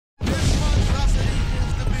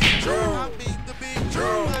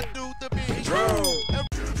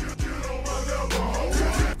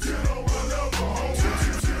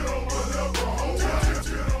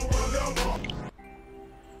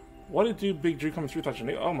What did do Big Drew coming through without your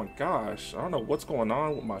name? Oh my gosh. I don't know what's going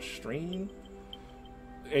on with my stream.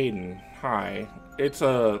 Aiden, hi. It's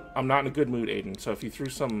I'm not in a good mood, Aiden. So if you threw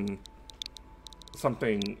something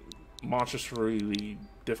monstrously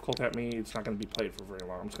difficult at me, it's not going to be played for very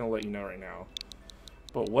long. I'm just going to let you know right now.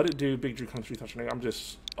 But what did do Big Drew come through without your name? I'm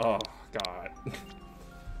just, oh god.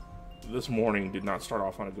 This morning did not start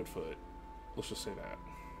off on a good foot. Let's just say that.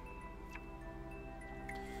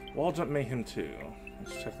 Wall Jump Mayhem 2.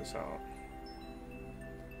 Let's check this out.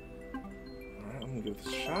 Alright, I'm gonna give this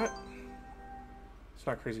a shot. It's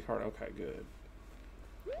not crazy hard. Okay, good.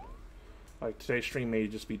 Like, today's stream may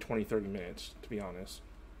just be 20-30 minutes, to be honest.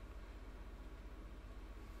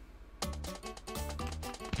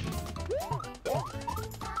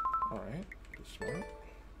 Alright, smart.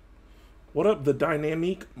 What up, the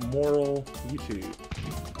dynamic moral YouTube?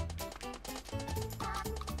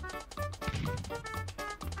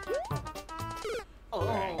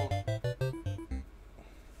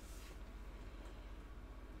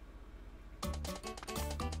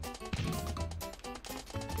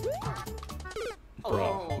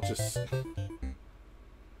 Bruh, just...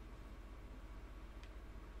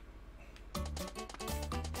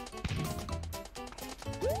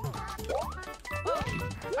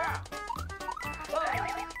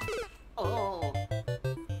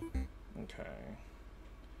 Okay.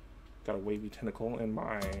 Got a wavy tentacle in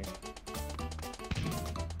my...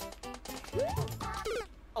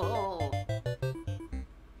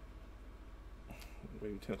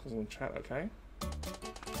 Wavy tentacles in the chat, okay.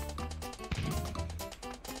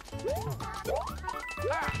 I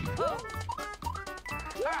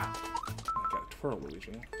got a twirl,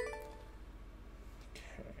 Luigi.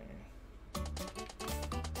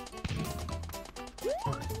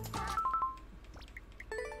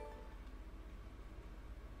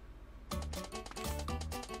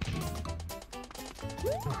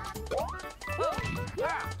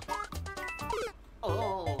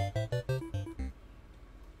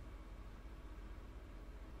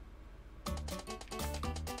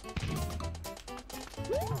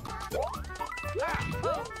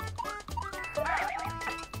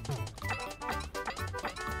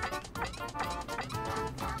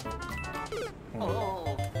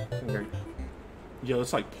 Yo,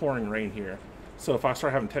 it's like pouring rain here. So if I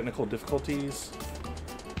start having technical difficulties,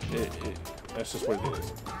 that's just what it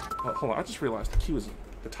is. Oh, hold on, I just realized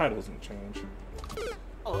the title isn't changed.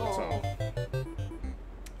 So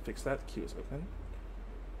fix that. The queue is open.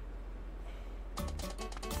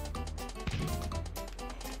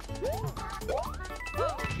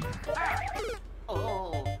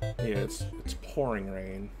 Yeah, it's pouring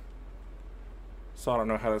rain. So I don't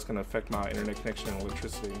know how that's gonna affect my internet connection and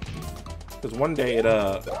electricity. Because one day it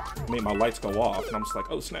made my lights go off, and I'm just like,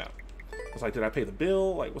 oh snap. I was like, did I pay the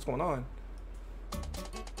bill? Like, what's going on?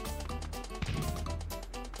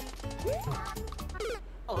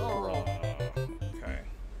 Bruh. Okay.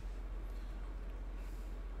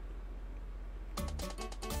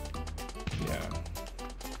 Yeah.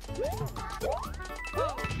 Come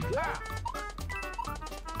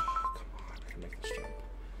on, I can make this jump.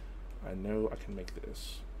 I know I can make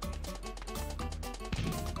this.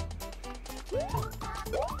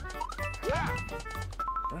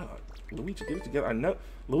 Bro, Luigi, get it together. I know,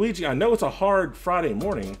 Luigi, I know it's a hard Friday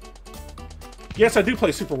morning. Yes, I do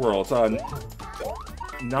play Super Worlds.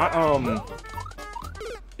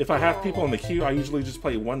 If I have people in the queue, I usually just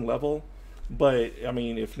play one level. But, I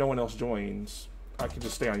mean, if no one else joins, I can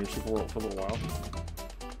just stay on your Super World for a little while.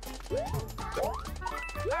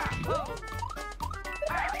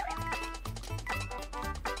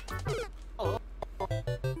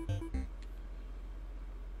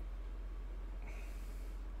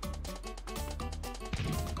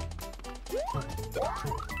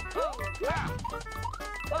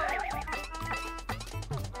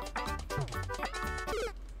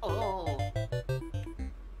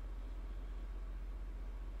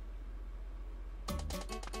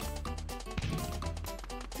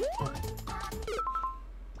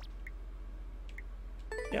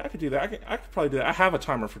 Yeah, I could do that. I could probably do that. I have a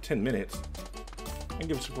timer for 10 minutes. I can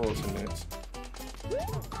give Super Bowl 10 minutes.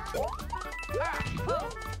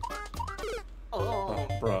 Oh,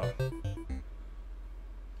 bruh.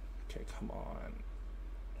 Okay, come on.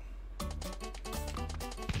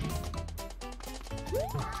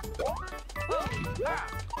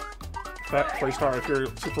 That Playstar, if your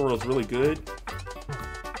Super World's really good,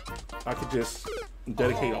 I could just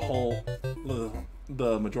dedicate a whole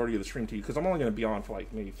the majority of the stream to you, because I'm only going to be on for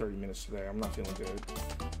like maybe 30 minutes today. I'm not feeling good.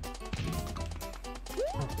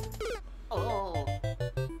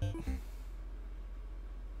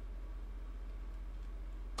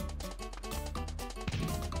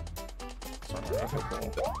 armor. Okay,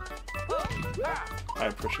 cool. I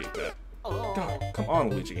appreciate that. God, come on,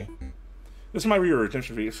 Luigi. This might be your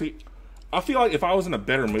redemption video. See, I feel like if I was in a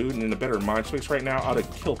better mood and in a better mind space right now, I'd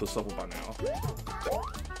have killed this level by now.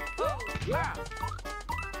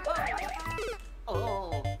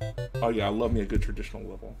 Oh yeah, I love me a good traditional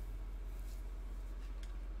level.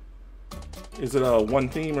 Is it a one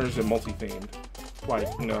theme or is it multi-themed? Like,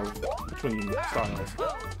 you know, between styles.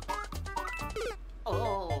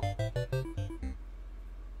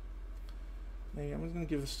 Hey, I'm just gonna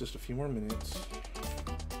give this just a few more minutes.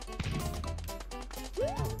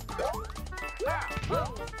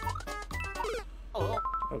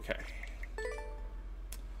 Okay.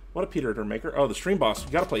 What a Peter Dermaker. Oh, the stream boss.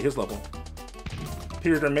 You gotta play his level.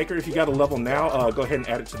 Peter Dermaker, if you got a level now, go ahead and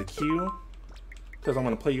add it to the queue. Because I'm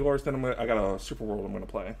gonna play yours, then I got a Super World I'm gonna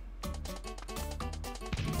play.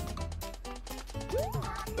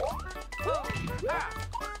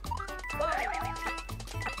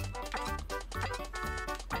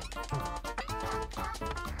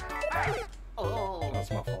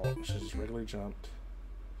 That's my fault. She just regularly jumped.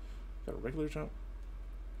 Got a regular jump.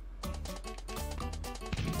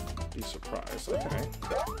 Be surprised. Okay.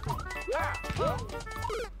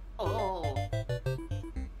 Oh.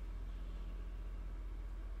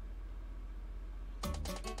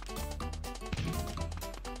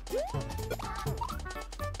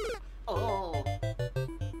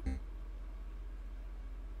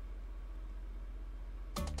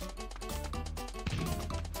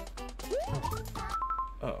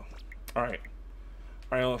 Alright.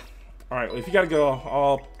 Alright, if you gotta go,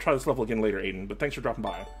 I'll try this level again later, Aiden, but thanks for dropping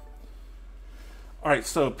by. Alright,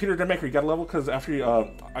 so Peter Dermaker, you got a level? Because after you,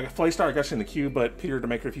 I got Flay Star, I got you in the queue, but Peter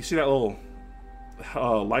Dermaker, if you see that little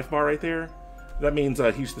life bar right there, that means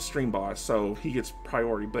he's the stream boss, so he gets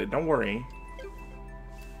priority, but don't worry.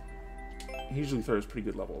 He usually throws pretty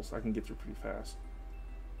good levels. I can get through pretty fast.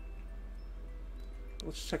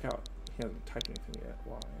 Let's check out. He hasn't typed anything yet.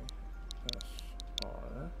 Y, S,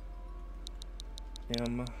 R,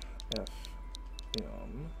 M, F,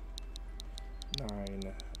 M,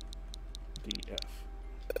 9, D, F.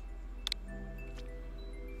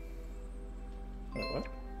 Wait, what?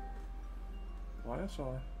 Y, S,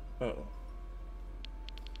 R. Oh.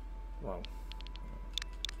 Wrong.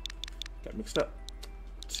 Got mixed up.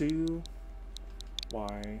 2,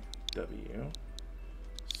 Y, W,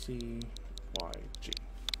 C, Y, G.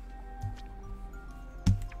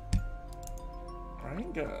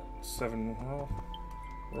 Alright, got 7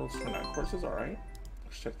 worlds for 9 courses, alright.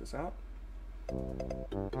 Let's check this out.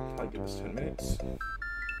 I'll give this 10 minutes.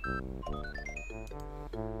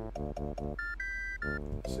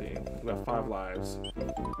 Let's see, we got 5 lives.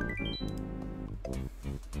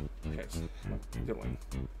 Okay, so, good one.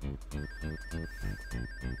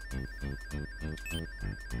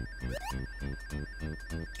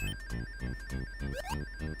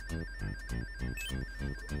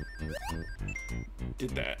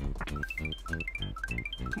 Did that.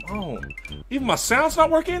 Come on. Even my sound's not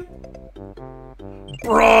working?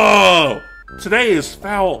 Bro! Today is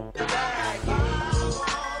foul.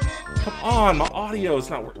 Come on, my audio is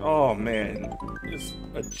not working. Oh man, it's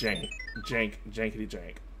a jankety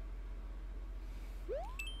jank.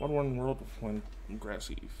 1 world with 1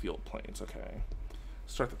 grassy field plains. Okay,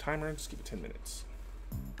 start the timer and just give it 10 minutes.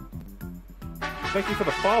 Thank you for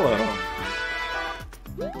the follow.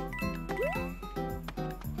 Okay.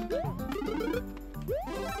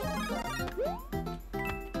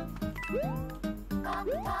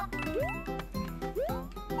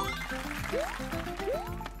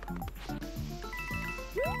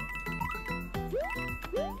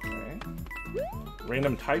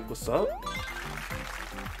 Random type, what's up?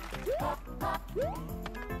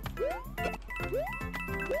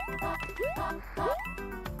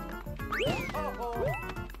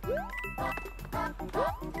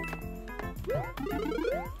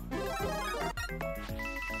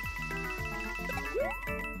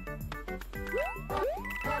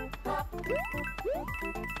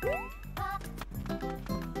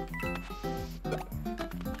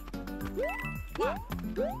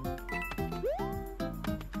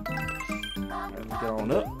 Alright, get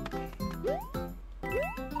on up.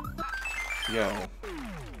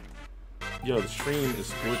 Yo, the stream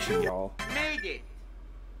is glitching, y'all. Made it.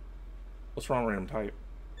 What's wrong, random type?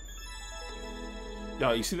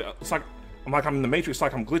 Yo, you see that? It's like I'm in the Matrix,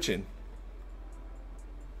 like I'm glitching.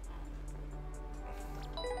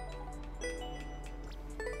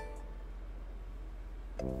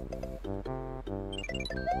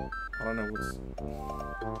 I don't know what's...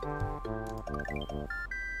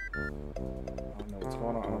 don't know what's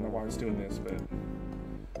going on. I don't know why it's doing this, but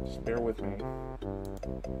just bear with me.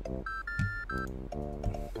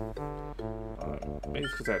 Maybe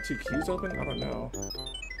it's because I had 2 queues open? I don't know.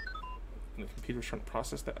 And the computer's trying to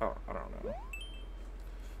process that? Oh, I don't know.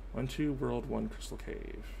 1, 2, World 1, Crystal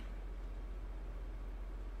Cave.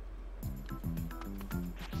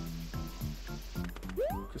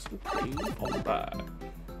 Crystal Cave, alright.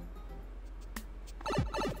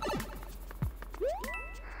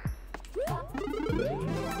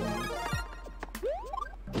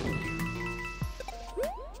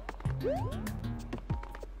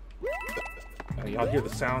 Y'all hear the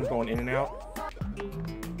sound going in and out?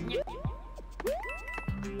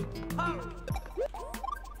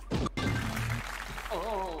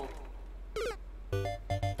 Oh.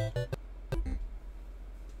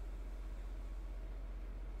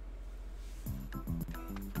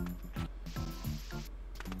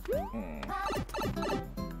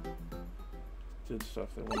 Did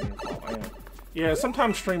stuff that wasn't your fault. Yeah,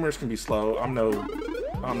 sometimes streamers can be slow. I'm not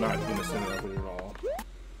innocent of it at all.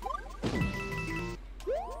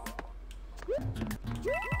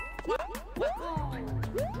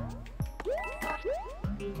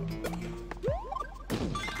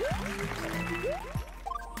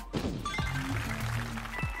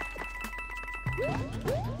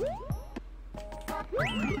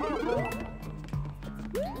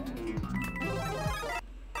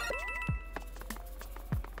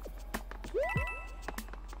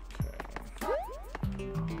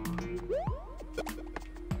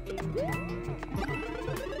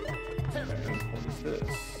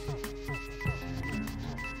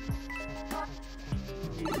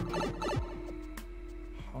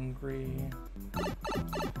 Hungry.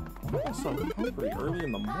 Why am I so hungry early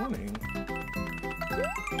in the morning?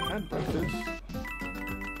 I had breakfast.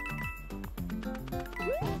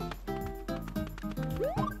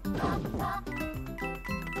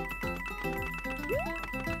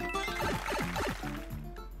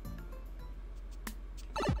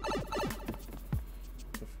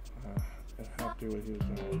 Do what he was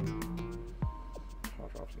doing. Power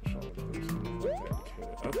drops and shell.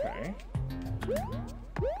 Okay.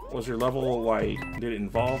 Was your level like? Did it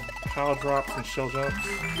involve power drops and shell jumps?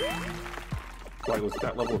 Like, was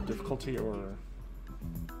that level of difficulty or?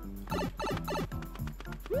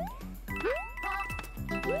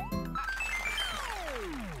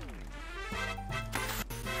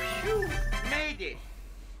 You made it.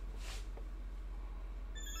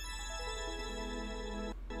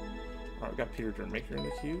 Alright, we got Peter Maker in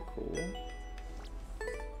the queue. Cool.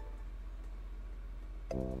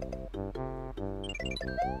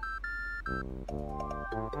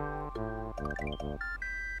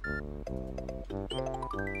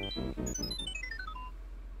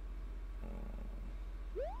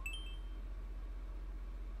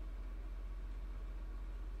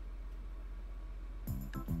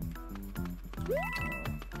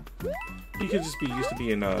 You could just be used to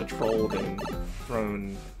being trolled and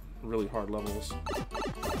thrown really hard levels.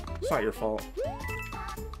 It's not your fault.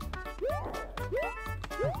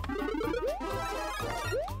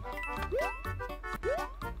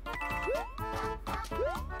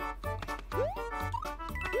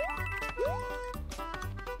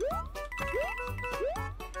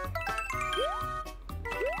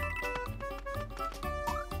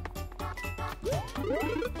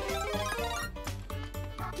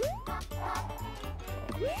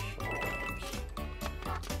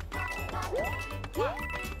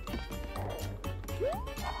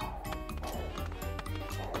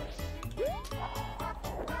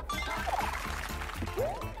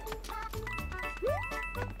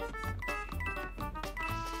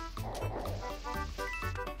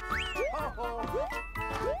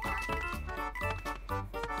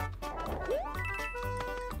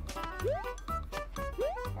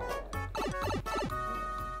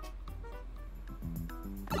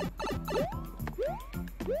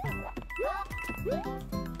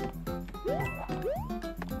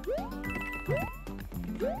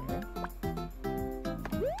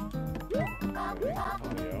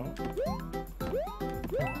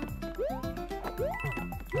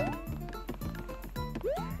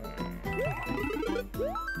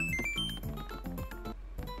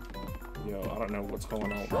 Yo, I don't know what's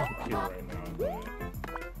going on with the computer right now, but...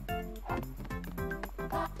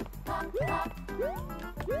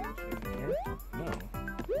 No.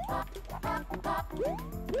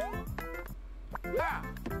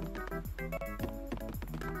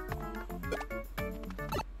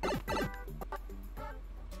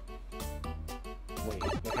 Wait,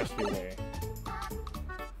 there has to be a way.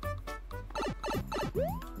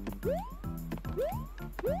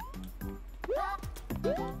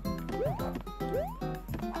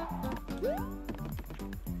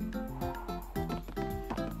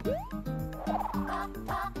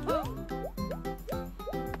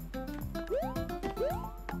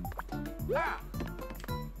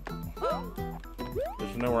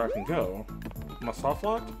 There's nowhere I can go. Am I soft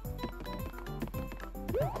locked?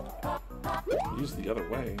 Use the other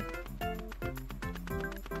way.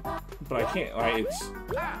 But I can't, like,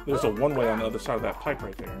 there's a one-way on the other side of that pipe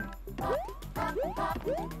right there.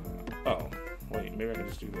 Oh, wait, maybe I can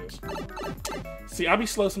just do this. See, I'll be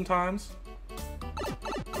slow sometimes.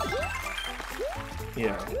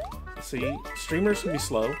 Yeah. See, streamers can be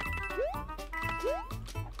slow.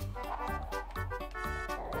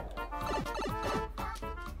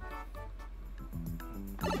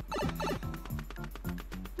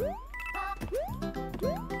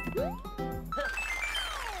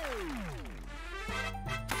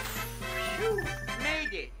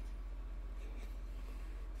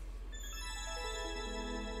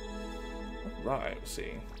 Right, let's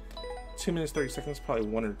see. 2 minutes, 30 seconds, probably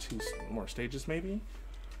 1 or 2 more stages, maybe.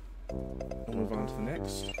 We'll move on to the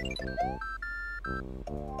next.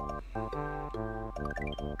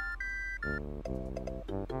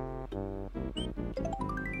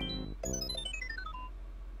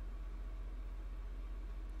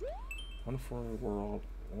 One forward world,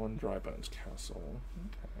 one dry bones castle.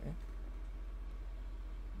 Okay.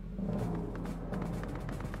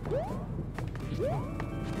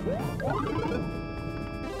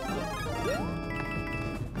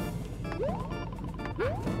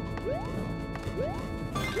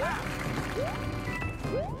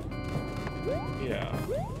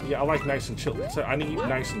 Yeah, I like nice and chill. So I need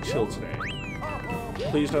nice and chill today.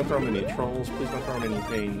 Please don't throw me any trolls. Please don't throw me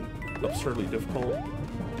anything absurdly difficult.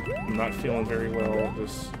 I'm not feeling very well.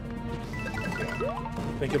 Just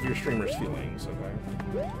think of your streamer's feelings, okay?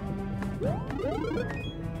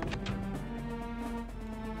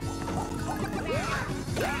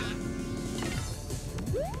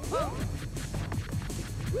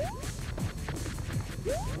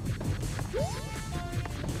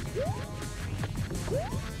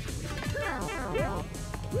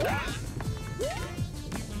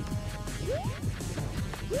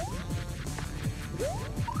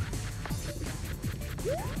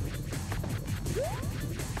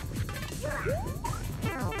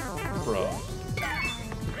 Bro.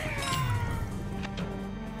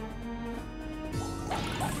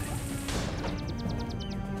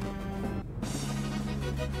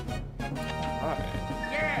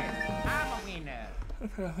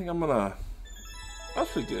 Okay, I think I'm gonna...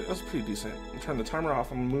 That's pretty good. That's pretty decent. I'm turn the timer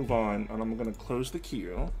off. I'm gonna move on, and I'm gonna close the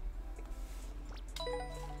queue.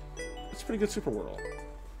 It's a pretty good Super World.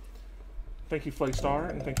 Thank you, Flagstar,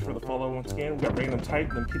 and thank you for the follow once again. We got Random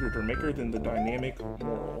Type, then Peter Dermaker, then the Dynamic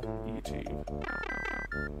Moral ET.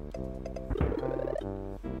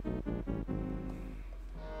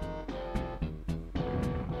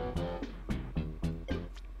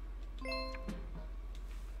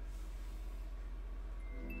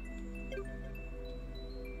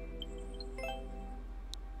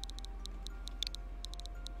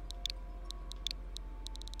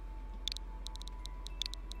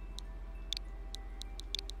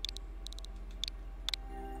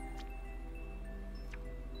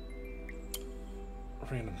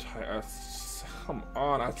 Random Type. Come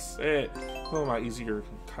on, that's it. One of my easier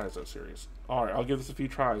Kaizo series. Alright, I'll give this a few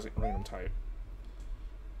tries at Random Type.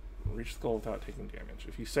 Reach the goal without taking damage.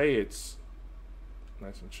 If you say it's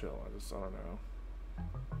nice and chill, I don't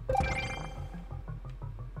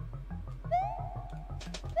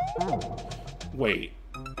know. Wait.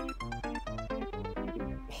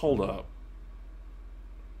 Hold up.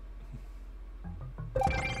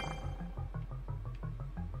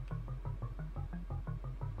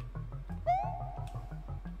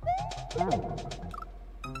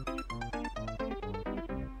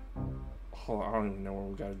 Hold on, I don't even know what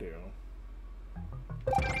we gotta do.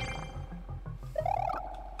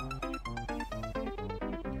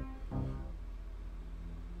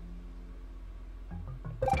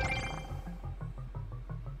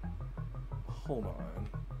 Hold on.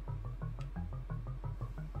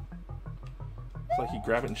 It's like you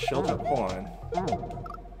grab it and shield it. Hold on.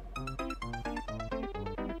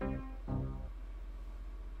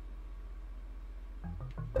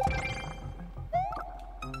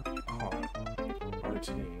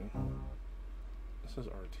 This is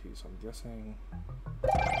RT, so I'm guessing.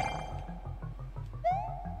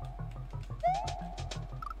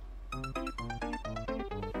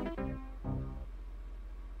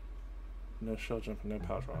 No shell jump and no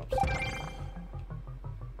power drops.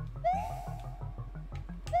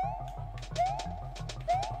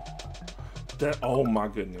 That, oh my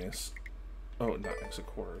goodness. Oh, not exit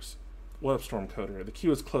course. What up, Stormcoder? The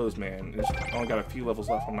queue is closed, man. I only got a few levels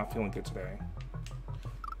left. I'm not feeling good today.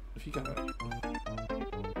 If you got it.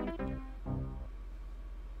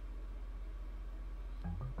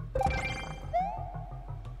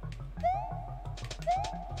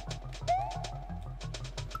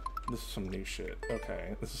 This is some new shit.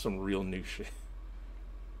 Okay, this is some real new shit.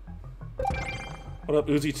 What up,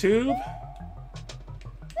 Uzi Tube?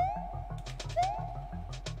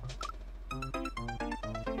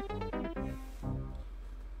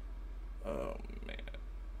 Oh, man.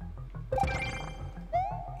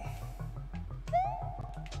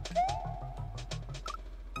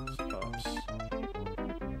 Ups.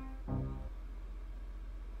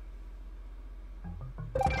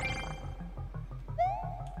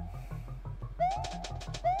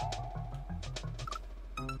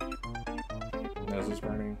 Nose is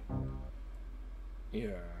burning. Yeah.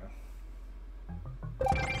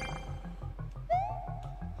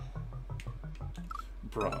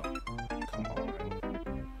 Bruh. Come on.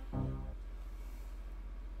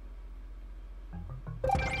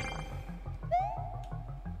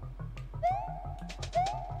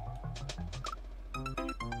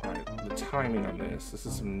 Alright, the timing on this is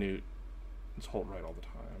some new. Let's hold right all the time.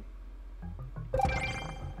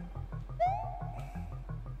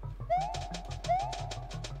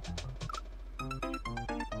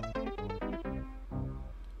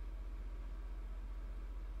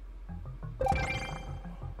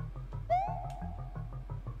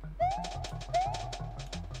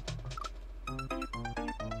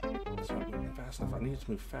 It's not moving fast enough. I need it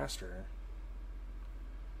to move faster.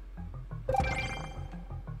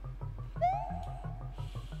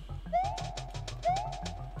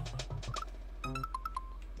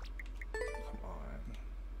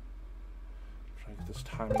 This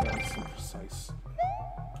timing is so precise.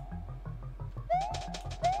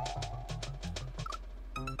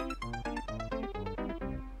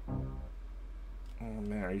 Oh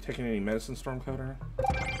man, are you taking any medicine, Stormcoder?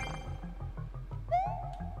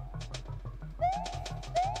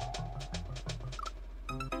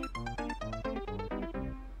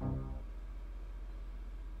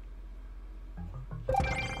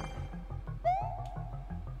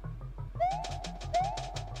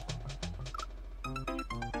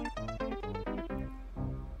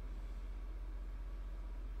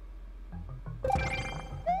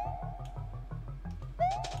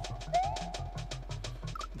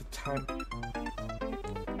 Time.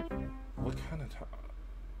 What kind of time?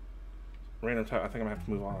 Random time. I think I'm gonna have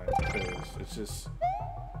to move on because it's just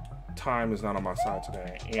time is not on my side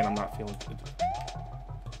today, and I'm not feeling good.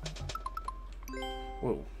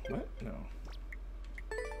 Whoa! What? No.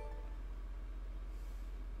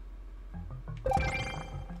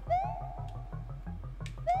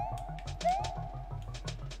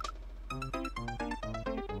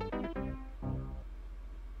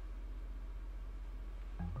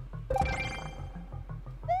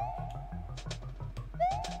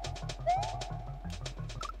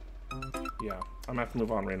 Yeah, I'm gonna have to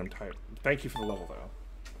move on random type. Thank you for the level though.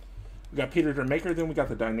 We got Peter the Maker, then we got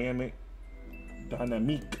the dynamic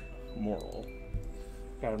moral.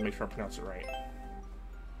 Gotta make sure I pronounce it right.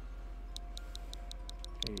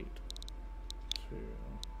 8, 2,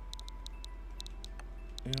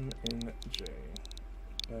 MNJ,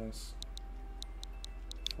 S,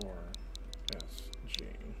 4, SG.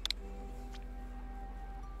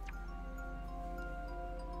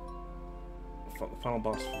 Final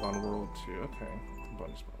boss on World 2. Okay.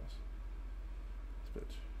 Bonus boss. It's a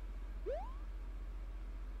bitch.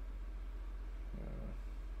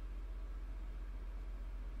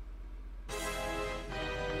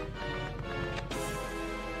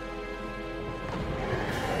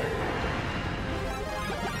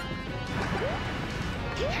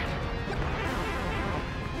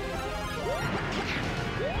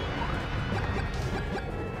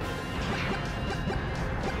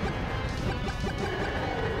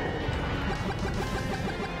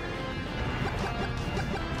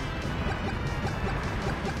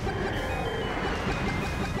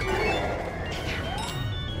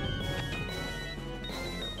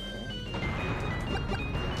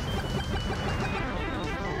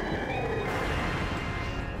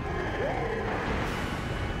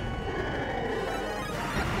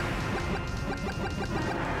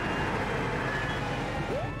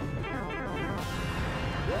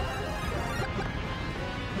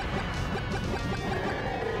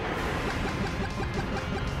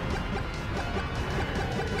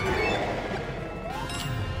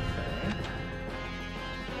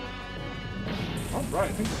 Right,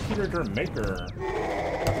 I think it's Peter the Maker.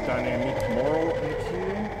 Got the dynamic moral in the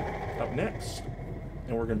queue up next.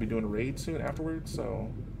 And we're going to be doing a raid soon afterwards, so...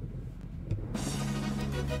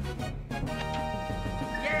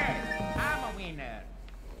 Yes, I'm a winner.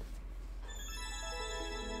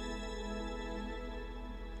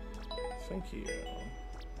 Thank you.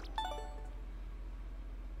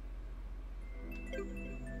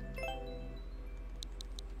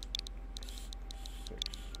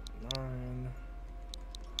 Nine.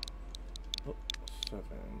 Oh, 7.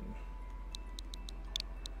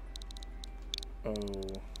 O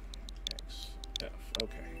X F.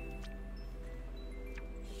 Okay.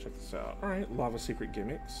 Let's check this out. Alright, Lava Secret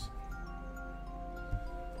Gimmicks.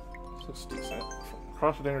 This looks decent.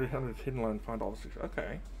 Cross the identity 100 hidden line, find all the secrets.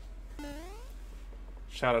 Okay.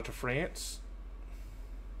 Shout out to France.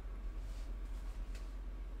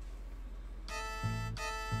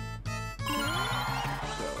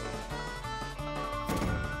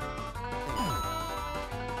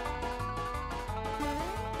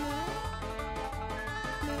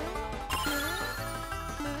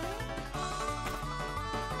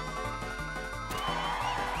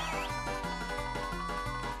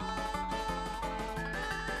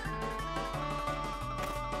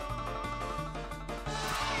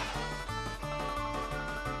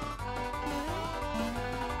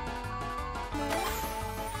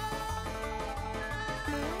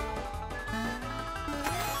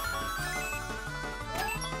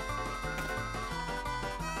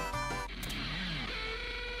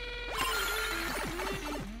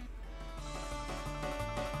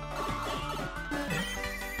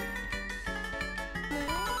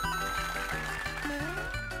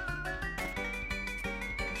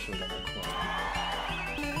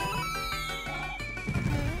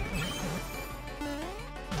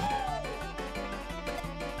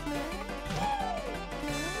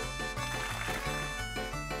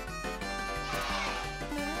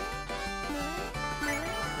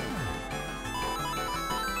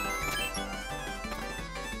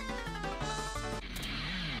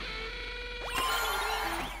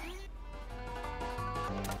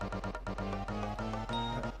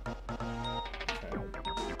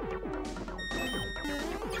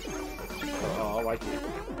 Oh, I like it.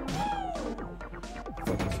 It's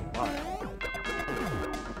like it's alive.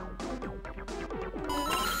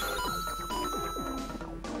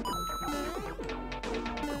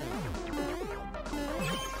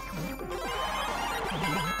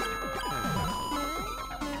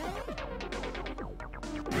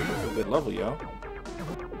 This is a good level, yo.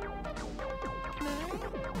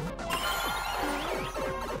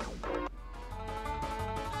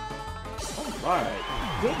 Alright,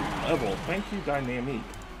 good level. Thank you, Dynamic.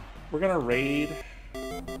 We're gonna raid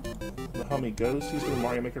the homie Ghost. He's doing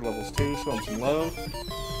Mario Maker levels too. Show him some love.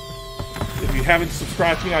 If you haven't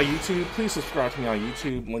subscribed to me on YouTube, please subscribe to me on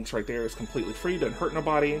YouTube. Link's right there. It's completely free. Doesn't hurt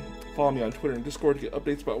nobody. Follow me on Twitter and Discord to get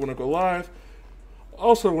updates about when I go live.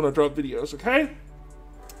 Also, when I drop videos, okay?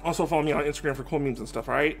 Also, follow me on Instagram for cool memes and stuff,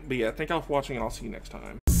 alright? But yeah, thank y'all for watching, and I'll see you next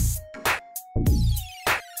time.